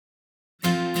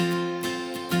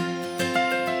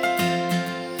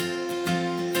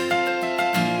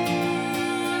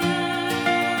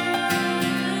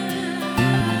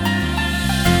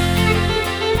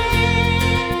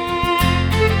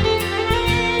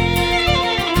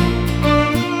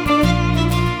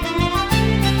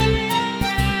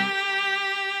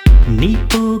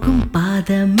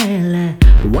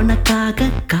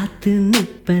காத்து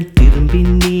நிப்பேன் திரும்பி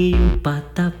நீயும்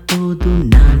பார்த்தா போதும்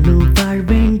நானும்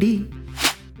வாழ்வேண்டி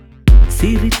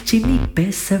சிரிச்சு நீ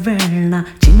பேச வேணா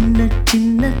சின்ன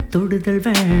சின்ன தொடுதல்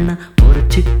வேணா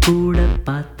முறைச்சு கூட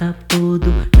பார்த்தா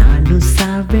போதும் நானும்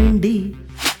சாவேண்டி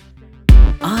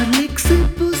ஆர்லிக்ஸ்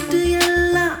பூஸ்ட்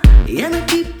எல்லாம்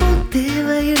எனக்கு இப்போ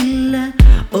தேவையில்லை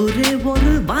ஒரே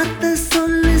ஒரு வார்த்தை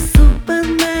சொல்லு சூப்பர்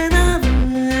மேனாவ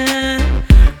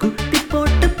குட்டி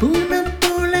போட்ட பூனை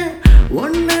போல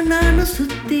ஒன்ன நானும்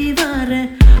சுத்தி வர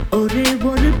ஒரே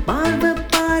ஒரு பார்வை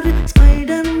பாரு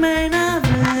ஸ்பைடர் மேனாவ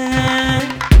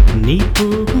நீ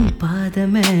போகும் பாதை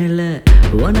மேல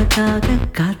உனக்காக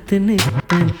காத்து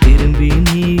நிற்பேன் திரும்பி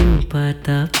நீயும்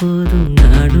பார்த்தா போதும்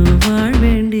நானும்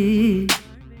வாழ்வேண்டி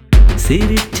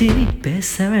சிரிச்சு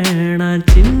பேச வேணாம்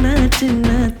சின்ன சின்ன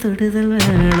தொடுதல்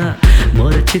வேணாம்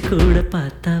முறைச்சு கூட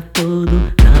பார்த்தா போதும்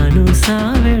நானும்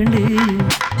சாவேண்டி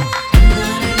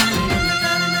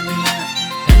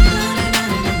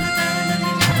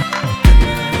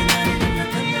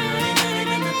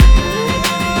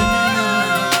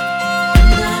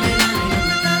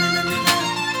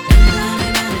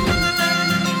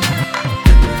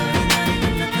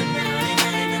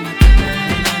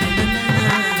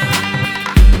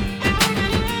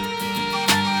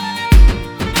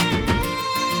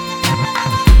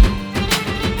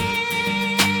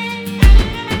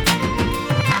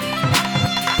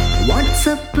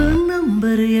வாட்ஸ்அப்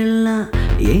நம்பர் எல்லாம்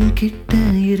என்கிட்ட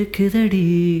இருக்குதடி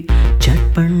சாட்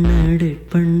பண்ண டேட்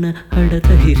பண்ண அட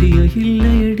தைரியம்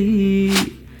இல்லையடி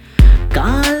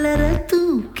காலரை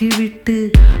தூக்கி விட்டு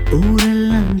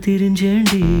ஊரெல்லாம்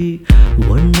திரிஞ்சேண்டி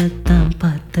ஒன்னத்தான்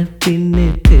பார்த்த பின்னே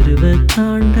தெருவை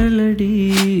தாண்டலடி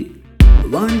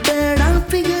வாண்டடா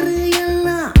ஃபிகர்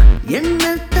எல்லாம்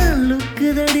என்னத்தான்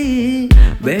லுக்குதடி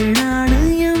வேணாடு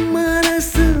என்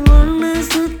மனசு ஒன்னு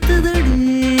சுத்துதடி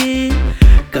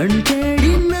கண்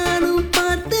தேடி நானும்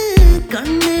பார்த்து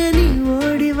கண்ணே நீ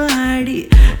ஓடி வாடி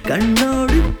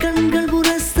கண்ணோடு கண்கள்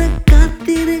உரச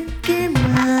காத்திருக்கேன்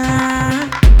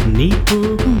நீ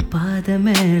போகும் பாதை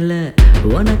மேல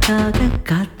உனக்காக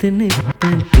காத்து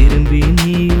நிற்பேன் திரும்பி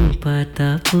நீயும் பார்த்தா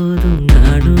போதும்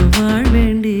நானும்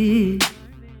வாழ்வேண்டி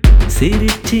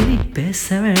சிரிச்சு பேச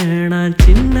வேணாம்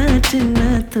சின்ன சின்ன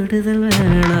தொடுதல்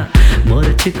வேணாம்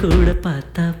முறைச்சு கூட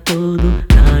பார்த்தா போதும்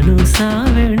நானும்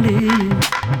சாவேண்டி